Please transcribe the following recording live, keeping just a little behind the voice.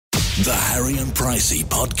The Harry and Pricey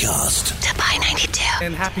podcast. Dubai 92.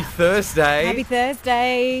 And happy Thursday. Happy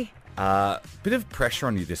Thursday. Bit of pressure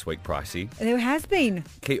on you this week, Pricey. There has been.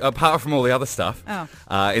 Apart from all the other stuff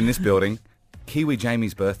in this building, Kiwi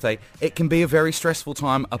Jamie's birthday. It can be a very stressful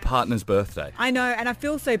time, a partner's birthday. I know, and I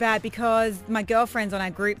feel so bad because my girlfriends on our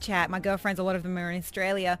group chat, my girlfriends, a lot of them are in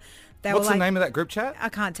Australia. What's the name of that group chat? I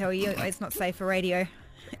can't tell you. It's not safe for radio.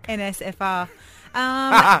 NSFR.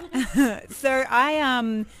 So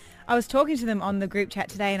I was talking to them on the group chat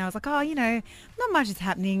today and I was like, not much is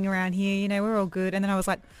happening around here. We're all good. And then I was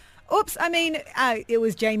like, oops, it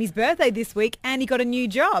was Jamie's birthday this week and he got a new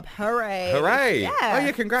job. Hooray. Hooray. Yeah. Oh,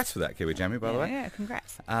 yeah, congrats for that, Kiwi Jamie, by the way. Yeah,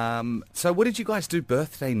 congrats. So what did you guys do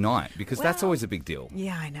birthday night? Because that's always a big deal.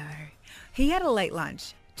 Yeah, I know. He had a late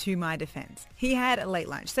lunch, to my defense. He had a late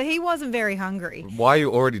lunch, so he wasn't very hungry. Why are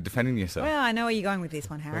you already defending yourself? Well, I know where you're going with this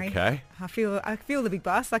one, Harry. Okay. I feel the big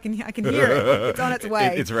bus. I can hear it. It's on its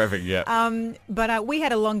way. It's revving, yeah. But we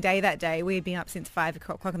had a long day that day. We had been up since 5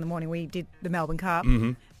 o'clock in the morning. We did the Melbourne Cup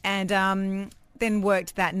and then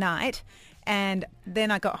worked that night. And then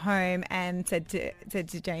I got home and said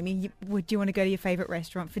to Jamie, "Would you want to go to your favourite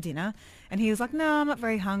restaurant for dinner?" And he was like, "No, I'm not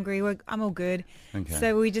very hungry. I'm all good." Okay.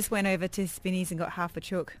 So we just went over to Spinny's and got half a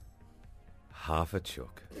chook. Half a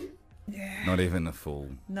chook. Yeah. Not even a full.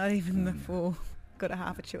 Not even the full. Got a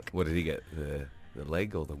half a chook. What did he get? The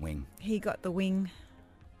leg or the wing? He got the wing.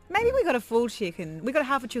 Maybe we got a full chicken. We got a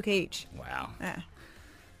half a chook each. Wow.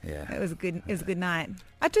 Yeah. It was a good night.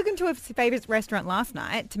 I took him to his favourite restaurant last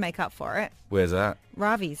night to make up for it. Where's that?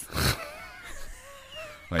 Ravi's.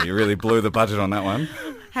 Well, you really blew the budget on that one.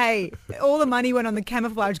 Hey, all the money went on the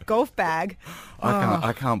camouflage golf bag.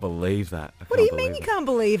 I can't believe that. What do you mean you can't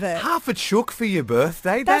believe it? Half a chook for your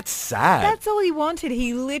birthday? That's sad. That's all he wanted.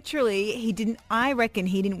 I reckon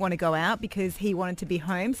he didn't want to go out because he wanted to be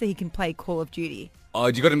home so he can play Call of Duty. Oh,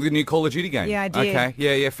 you got him the new Call of Duty game? Yeah, I did. Okay,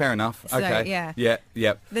 yeah, fair enough. So, okay. yeah.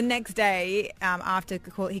 Yep. The next day, after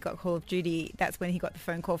he got Call of Duty, that's when he got the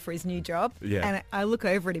phone call for his new job. Yeah. And I look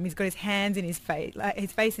over at him. He's got his hands in his face, like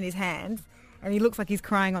his face in his hands, and he looks like he's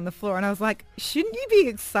crying on the floor. And I was like, "Shouldn't you be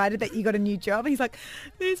excited that you got a new job?" And he's like,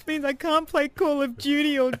 "This means I can't play Call of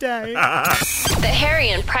Duty all day." The Harry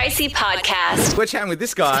and Pricey podcast. We're chatting with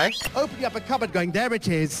this guy. Opening up a cupboard going, there it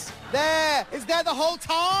is. There! It's there the whole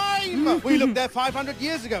time! We looked there 500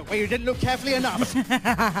 years ago. Well, you didn't look carefully enough.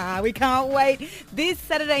 We can't wait. This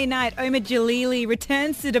Saturday night, Omar Jalili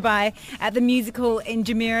returns to Dubai at the musical in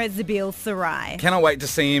Jumeirah Zabil Sarai. Cannot wait to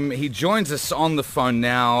see him. He joins us on the phone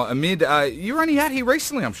now. Amid, you were only out here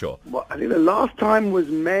recently, I'm sure. Well, I think the last time was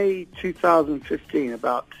May 2015,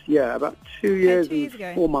 about 2 years, 2 years and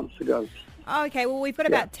ago. 4 months ago. Oh, okay, well, we've got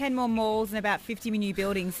about 10 more malls and about 50 new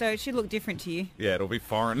buildings, so it should look different to you. Yeah, it'll be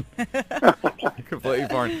foreign. Completely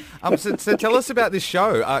foreign. So tell us about this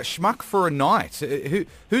show, Schmuck for a Night.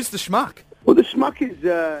 Who's the schmuck? Well, the schmuck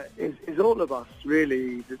is all of us,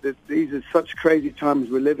 really. These are such crazy times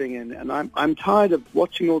we're living in, and I'm tired of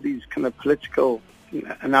watching all these kind of political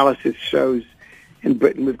analysis shows in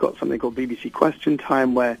Britain. We've got something called BBC Question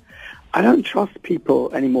Time, where I don't trust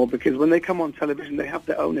people anymore because when they come on television, they have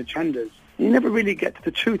their own agendas. You never really get to the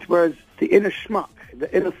truth, whereas the inner schmuck,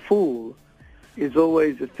 the inner fool, is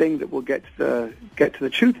always a thing that will get to the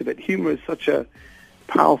truth of it. Humor is such a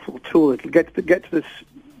powerful tool; it'll get to the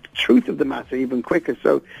truth of the matter even quicker.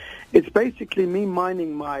 So, it's basically me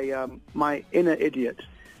mining my inner idiot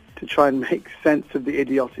to try and make sense of the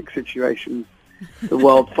idiotic situations the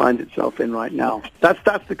world finds itself in right now.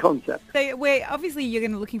 That's the concept. So obviously you're going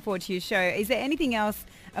to be looking forward to your show. Is there anything else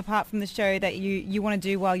apart from the show that you want to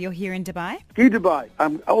do while you're here in Dubai? Ski Dubai.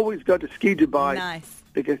 I always go to Ski Dubai. Nice.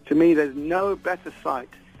 Because to me there's no better sight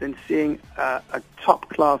than seeing a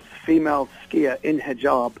top-class female skier in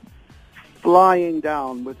hijab flying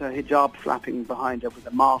down with her hijab flapping behind her with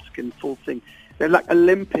a mask and full thing. They're like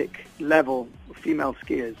Olympic-level female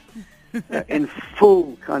skiers in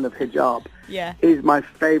full kind of hijab. Yeah. Is my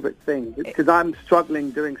favorite thing because I'm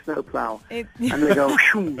struggling doing snowplow and they go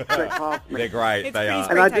straight past me. They're great. It's they pretty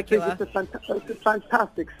are. And I just think spectacular. it's a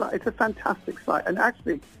fantastic sight. It's a fantastic sight. And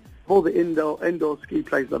actually, of all the indoor ski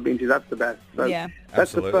places I've been to, that's the best. So Yeah. that's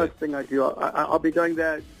Absolutely. the first thing I do. I'll be going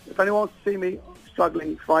there. If anyone wants to see me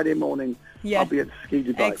struggling Friday morning, Yeah. I'll be at Ski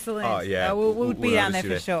Dubai. Excellent. Oh, yeah. We'll be down there for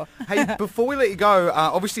obviously sure. Hey, before we let you go,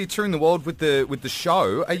 obviously you're touring the world with the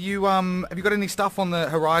show. Are you have you got any stuff on the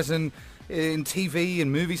horizon in TV and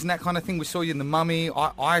movies and that kind of thing? We saw you in The Mummy.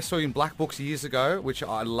 I saw you in Black Books years ago, which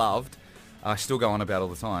I loved. I still go on about all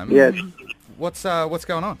the time. Yes. What's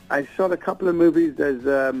going on? I shot a couple of movies. There's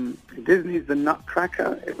Disney's The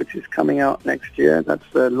Nutcracker, which is coming out next year. That's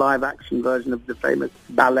the live-action version of the famous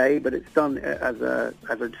ballet, but it's done as a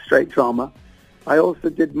straight drama. I also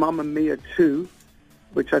did Mamma Mia 2,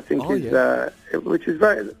 which I think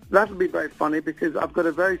that'll be very funny because I've got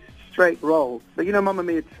a very straight role. But you know, Mamma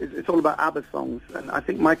Mia, it's all about ABBA songs, and I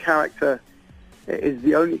think my character is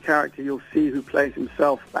the only character you'll see who plays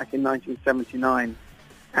himself back in 1979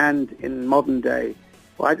 and in modern day.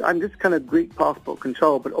 Well, I'm just kind of Greek passport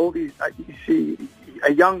control, but all these, you see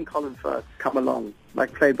a young Colin Firth come along,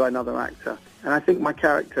 like played by another actor, and I think my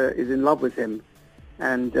character is in love with him,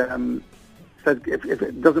 and says if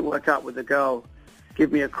it doesn't work out with the girl,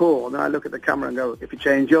 give me a call. And then I look at the camera and go, if you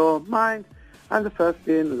change your mind, I'm the first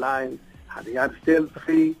in line. Honey, I'm still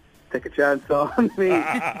free. Take a chance on me.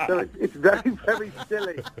 So it's very, very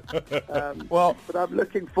silly. But I'm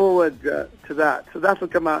looking forward to that. So that'll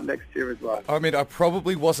come out next year as well. I mean, I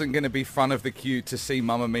probably wasn't going to be front of the queue to see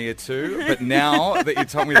Mamma Mia 2, but now that you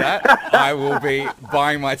told me that, I will be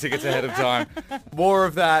buying my tickets ahead of time. More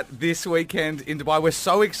of that this weekend in Dubai. We're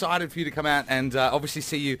so excited for you to come out and obviously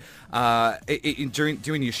see you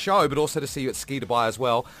doing your show, but also to see you at Ski Dubai as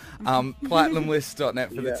well.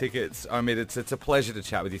 Platinumlist.net for the tickets. I mean, it's a pleasure to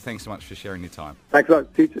chat with you. Thanks so much for sharing your time. Thanks a lot.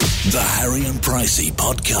 See you too. The Harry and Pricey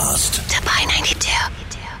Podcast. Dubai 92.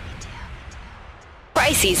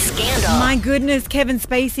 Pricey scandal. My goodness, Kevin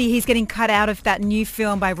Spacey, he's getting cut out of that new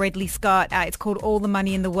film by Ridley Scott. It's called All the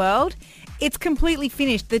Money in the World. It's completely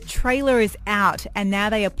finished. The trailer is out and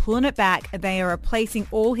now they are pulling it back. They are replacing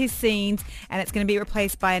all his scenes and it's going to be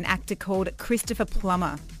replaced by an actor called Christopher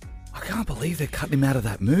Plummer. I can't believe they're cutting him out of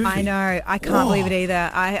that movie. I know. I can't believe it either.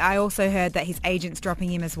 I also heard that his agent's dropping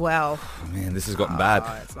him as well. Oh, man, this has gotten bad.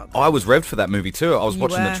 I was revved for that movie too. I was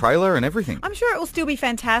watching the trailer and everything. I'm sure it will still be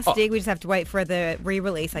fantastic. We just have to wait for the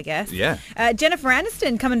re-release, I guess. Yeah. Jennifer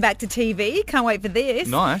Aniston coming back to TV. Can't wait for this.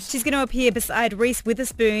 Nice. She's going to appear beside Reese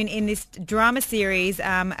Witherspoon in this drama series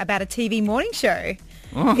about a TV morning show.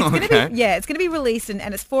 Oh, it's going to be released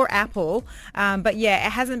and it's for Apple. But yeah,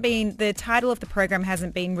 it hasn't been, the title of the program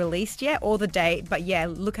hasn't been released yet or the date. But yeah,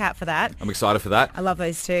 look out for that. I'm excited for that. I love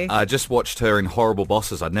those two. I just watched her in Horrible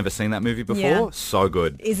Bosses. I'd never seen that movie before. Yeah. So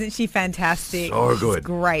good. Isn't she fantastic? So good. She's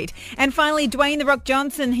great. And finally, Dwayne "The Rock"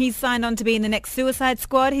 Johnson, he's signed on to be in the next Suicide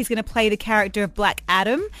Squad. He's going to play the character of Black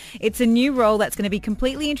Adam. It's a new role that's going to be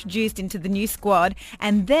completely introduced into the new squad.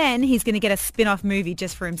 And then he's going to get a spin-off movie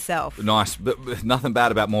just for himself. Nice. But nothing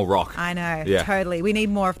bad about more Rock. I know. Yeah. Totally. We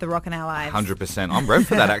need more of The Rock in our lives. 100%. I'm ready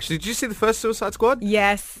for that, actually. Did you see the first Suicide Squad?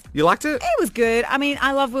 Yes. You liked it? It was good. I mean,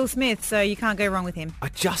 I love Will Smith, so you can't go wrong with him. I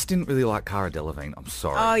just didn't really like Cara Delevingne. I'm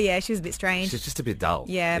sorry. Oh, yeah. She was a bit strange. She's just a bit dull.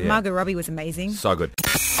 Yeah. Margot Robbie was amazing. So good.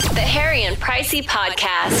 The Harry and Pricey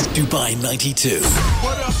Podcast. Dubai 92.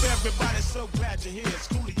 What up, everybody? So glad you're here.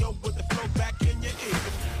 Schoolio with the flow back in your ear.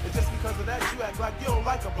 And just because of that, you act like you don't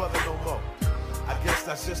like a brother no more. I guess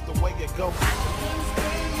that's just the way it goes.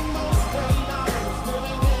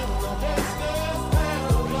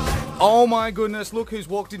 Oh my goodness, look who's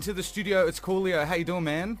walked into the studio. It's Coolio. How you doing,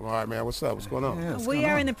 man? All right, man. What's up? What's going on? Yeah, We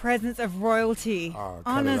are in the presence of royalty. Oh,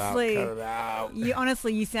 honestly, cut it out. you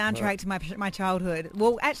soundtrack to my childhood.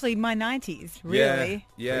 Well, actually, my 90s, really.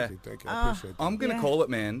 Yeah. Thank you. I appreciate that. I'm going to Yeah. call it,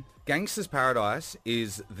 man. Gangsta's Paradise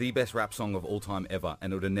is the best rap song of all time ever,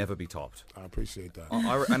 and it'll never be topped. I appreciate that.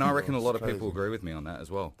 I reckon a lot of It's people crazy. agree with me on that as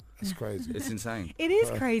well. It's crazy. It's insane. It is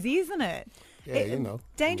crazy, isn't it? Yeah, you know.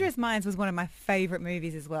 Dangerous Minds was one of my favourite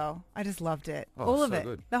movies as well. I just loved it. Oh, All of so it.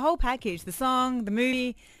 good. The whole package. The song, the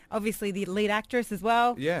movie, obviously the lead actress as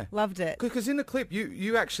well. Yeah. Loved it. Because in the clip,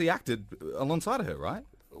 you actually acted alongside of her, right?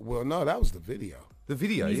 Well, no, that was the video. The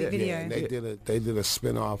video, Music yeah. video. Yeah, and they did a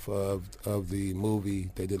spin-off of the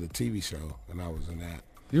movie. They did a TV show, and I was in that.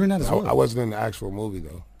 You're in that as well? I wasn't in the actual movie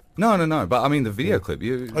though. No. But I mean, the video clip.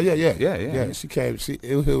 You. Oh yeah. Yeah. She came.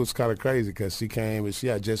 It was kind of crazy because she came and she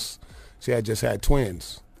had just had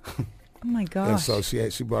twins, Oh my gosh. and so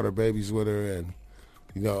she brought her babies with her, and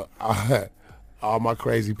you know, all my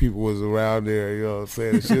crazy people was around there. You know what I'm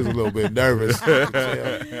saying? She was a little bit nervous. He's like,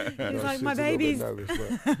 she my was a little bit babies. nervous,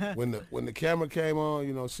 but when the camera came on,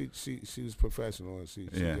 you know, she was professional and she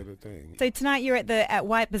did her thing. So tonight you're at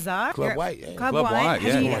White Bazaar. Club You're at White, yeah. Club Club White. White,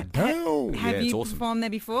 Have yeah. you, Down. have Yeah, it's you awesome. performed there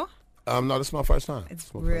before? No, this is my first time.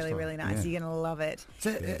 It's my first really, time. really nice. Yeah. You're going to love it.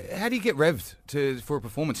 So, how do you get revved for a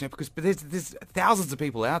performance? You know, because there's thousands of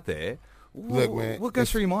people out there. Look, man. What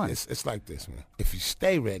goes through your mind? It's like this, man. If you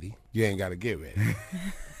stay ready, you ain't got to get ready.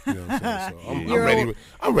 You know what I'm saying? So I'm You're ready.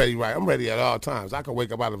 I'm ready. Right. I'm ready at all times. I can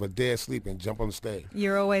wake up out of a dead sleep and jump on the stage.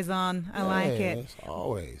 You're always on. I like it. Yes,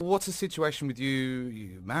 always. What's the situation with you?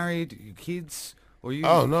 You married? You kids? Or you?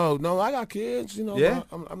 Oh no, I got kids. You know, Yeah?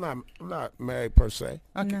 I'm not married per se.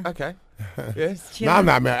 Okay. Yeah. No, I'm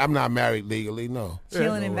not married. I'm not married legally. No.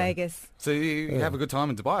 Chilling in Vegas. So you have a good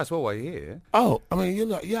time in Dubai as well while you're here. Oh, I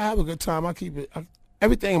mean, I have a good time. I keep it.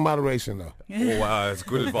 Everything in moderation, though. Oh, wow, that's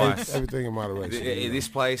good advice. Everything in moderation. This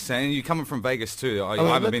place, and you're coming from Vegas too. I mean,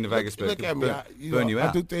 haven't been to Vegas, but look at me. burn you out.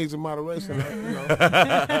 I do things in moderation.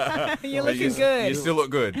 You're looking good. You still look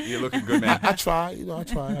good. You're looking good, man. I try. I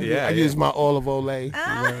try. Yeah, I use my olive olay.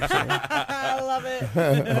 I love it.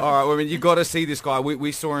 All right, well, I mean, you got to see this guy.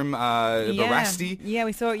 We saw him, the Rasty. Yeah,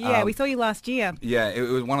 we saw you last year. Yeah, it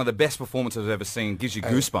was one of the best performances I've ever seen. Gives you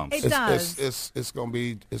goosebumps. It does. It's gonna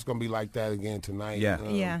be like that again tonight. Yeah.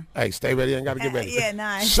 Yeah. Hey, stay ready. I ain't got to get ready. Yeah,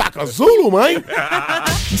 nice. Shaka Zulu, man.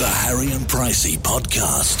 The Harry and Pricey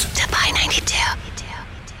Podcast. Dubai 92.